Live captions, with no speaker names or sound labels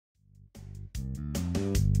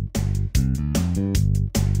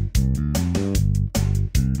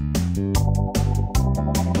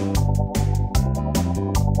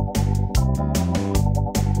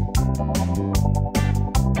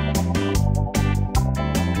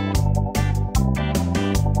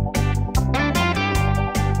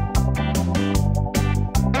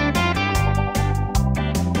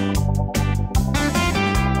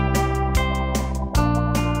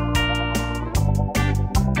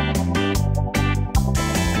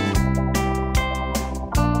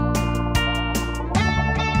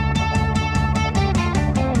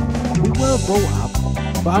brought up,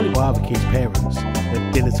 but only by other kids' parents,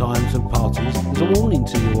 at dinner times and parties, as a warning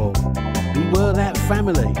to you all. We were that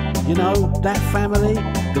family, you know, that family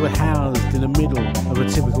that were housed in the middle of a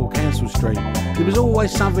typical council street. There was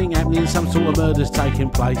always something happening, some sort of murders taking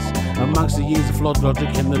place, amongst the years of flawed logic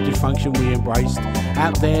and the dysfunction we embraced.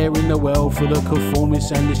 Out there in the world for the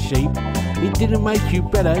conformists and the sheep, it didn't make you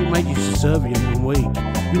better, it made you subservient and weak.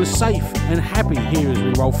 You were safe and happy here as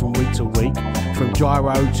we roll from week to week, from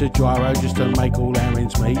gyro to gyro just to make all our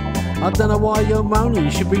ends meet. I don't know why you're moaning,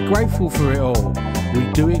 you should be grateful for it all. We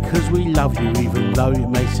do it cause we love you, even though it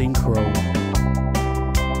may seem cruel.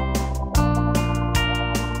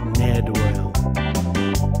 Ne'er-do-well.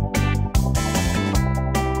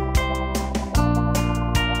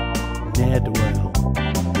 Ne'er-do-well.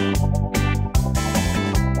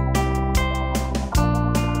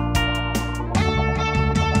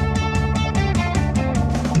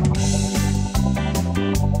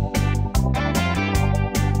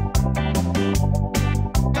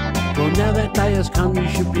 Well, now that day has come, you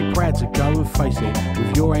should be proud to go and face it.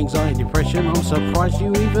 With your anxiety and depression, I'm surprised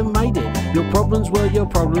you even made it. Your problems were your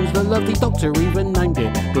problems, the lovely doctor even named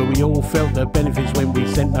it. But we all felt the benefits when we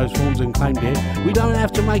sent those forms and claimed it. We don't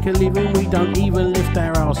have to make a living, we don't even lift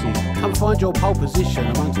our asses. Come find your pole position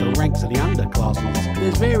amongst the ranks of the underclasses.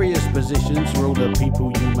 There's various positions for all the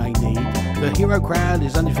people you may need. The hero crowd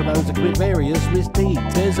is only for those that commit various misdeeds.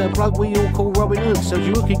 There's a bloke we all call Robin Hood, sells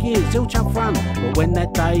you hook gears, zilch up front. But when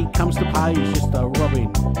that day comes to pay, he's just a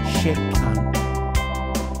robbing shit cunt.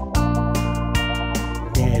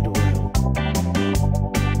 Ne'er-do-well.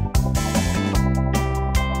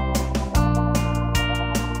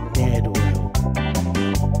 Ne'er-do-well.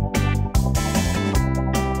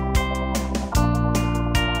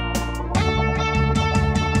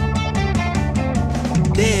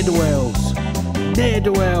 Ne'er-do-wells.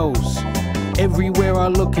 Ne'er-do-wells. Everywhere I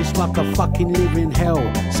look it's like a fucking living hell.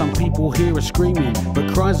 Some people here are screaming,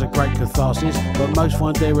 but cries are great catharsis. But most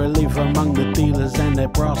find their relief among the dealers and their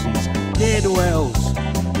brassies. Ne'er-do-wells,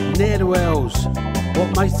 ne'er-do-wells.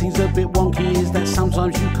 What makes things a bit wonky is that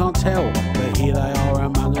sometimes you can't tell. But here they are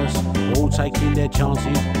among us, all taking their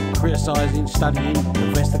chances, criticising, studying,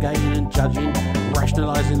 investigating and judging,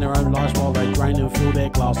 rationalising their own lives while they drain and fill their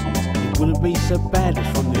glasses. It wouldn't be so bad if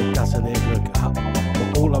from their gutter they'd look up.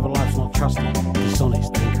 But all other life's not trusted,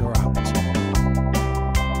 dishonest and corrupt.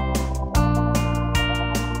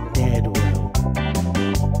 Ne'er-do-well.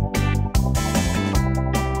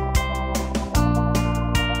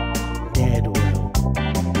 Ne'er-do-well.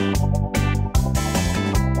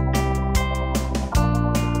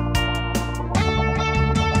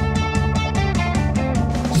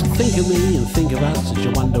 So think of me and think of us as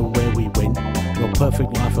you wonder where we went. Your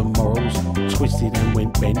perfect life and morals twisted and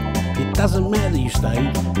went bent. It doesn't matter you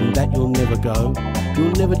stayed and that you'll never go.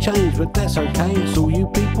 You'll never change, but that's okay, it's all you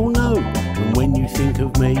people know. And when you think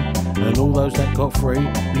of me and all those that got free,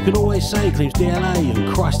 you can always say Cleve's DLA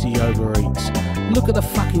and Christ he overeats. Look at the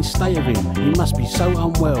fucking state of him, he must be so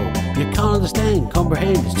unwell. You can't understand,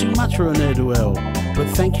 comprehend, it's too much for a ne'er-do-well. But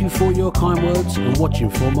thank you for your kind words and watching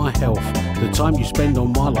for my health. The time you spend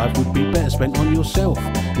on my life would be better spent on yourself.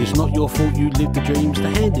 It's not your fault you live the dreams, the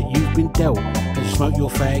hand that you've been dealt. As you smoke your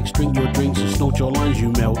fags, drink your drinks and snort your lines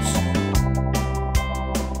you melts.